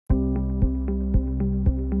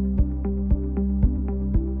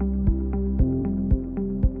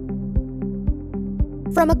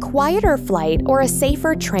From a quieter flight or a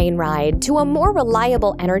safer train ride to a more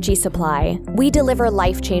reliable energy supply, we deliver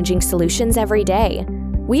life-changing solutions every day.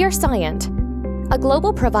 We are Cyient, a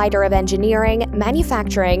global provider of engineering,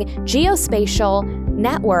 manufacturing, geospatial,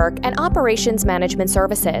 network, and operations management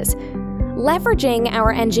services. Leveraging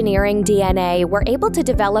our engineering DNA, we're able to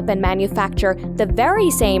develop and manufacture the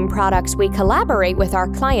very same products we collaborate with our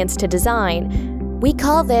clients to design. We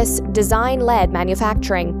call this design-led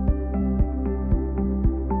manufacturing.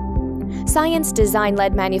 Cyient's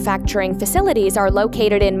design-led manufacturing facilities are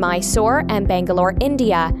located in Mysore and Bangalore,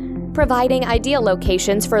 India, providing ideal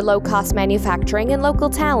locations for low-cost manufacturing and local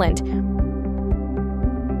talent.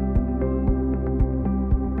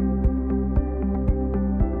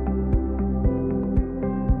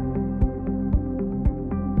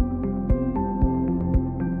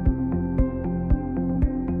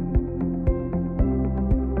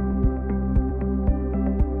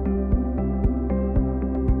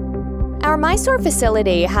 Our Mysore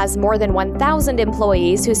facility has more than 1,000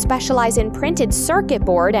 employees who specialize in printed circuit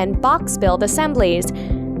board and box build assemblies.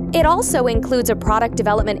 It also includes a product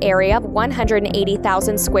development area of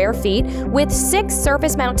 180,000 square feet with 6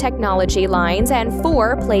 surface mount technology lines and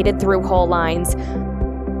 4 plated through-hole lines.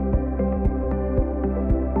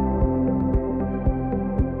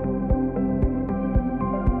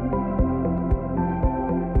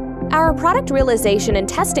 Our product realization and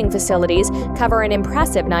testing facilities cover an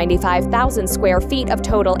impressive 95,000 square feet of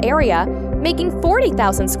total area, making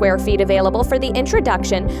 40,000 square feet available for the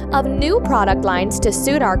introduction of new product lines to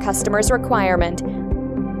suit our customers' requirement.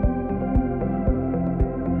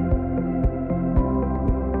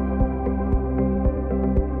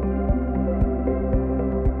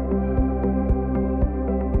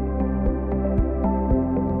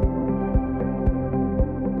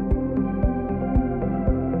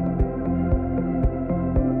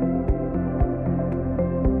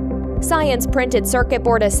 Cyient's printed circuit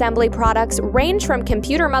board assembly products range from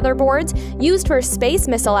computer motherboards used for space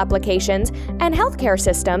missile applications and healthcare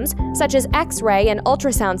systems, such as X-ray and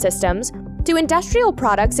ultrasound systems, to industrial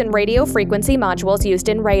products and radio frequency modules used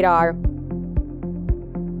in radar.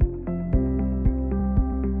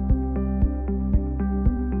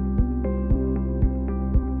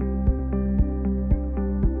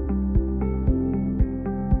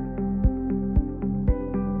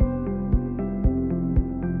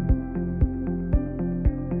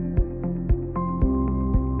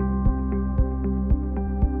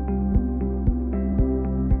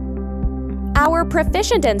 Our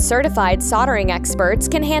proficient and certified soldering experts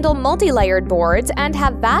can handle multi-layered boards and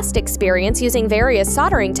have vast experience using various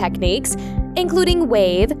soldering techniques, including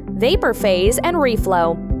wave, vapor phase, and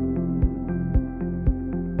reflow.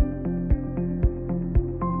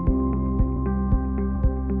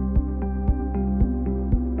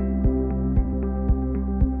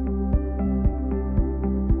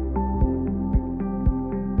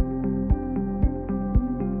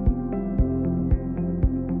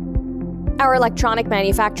 Our electronic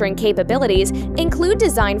manufacturing capabilities include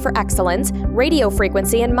design for excellence, radio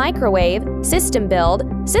frequency and microwave, system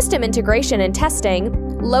build, system integration and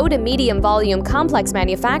testing, low to medium volume complex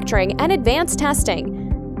manufacturing, and advanced testing.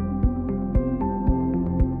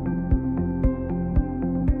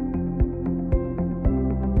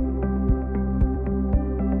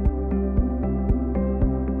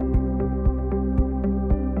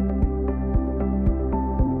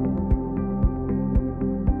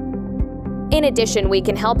 In addition, we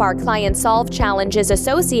can help our clients solve challenges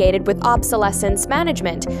associated with obsolescence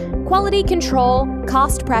management, quality control,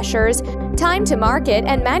 cost pressures, time to market,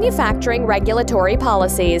 and manufacturing regulatory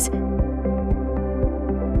policies.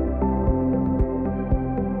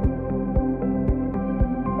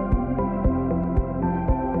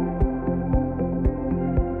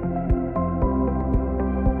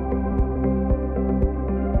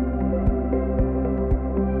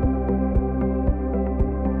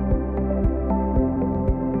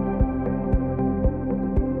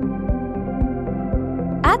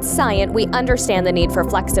 At Cyient, we understand the need for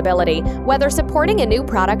flexibility, whether supporting a new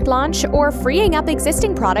product launch or freeing up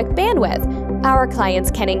existing product bandwidth. Our clients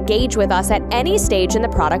can engage with us at any stage in the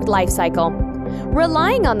product lifecycle.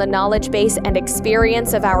 Relying on the knowledge base and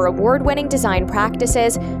experience of our award-winning design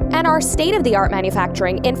practices and our state-of-the-art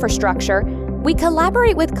manufacturing infrastructure, we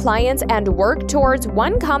collaborate with clients and work towards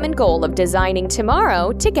one common goal of designing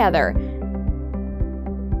tomorrow together.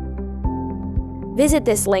 Visit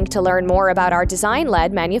this link to learn more about our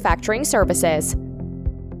design-led manufacturing services.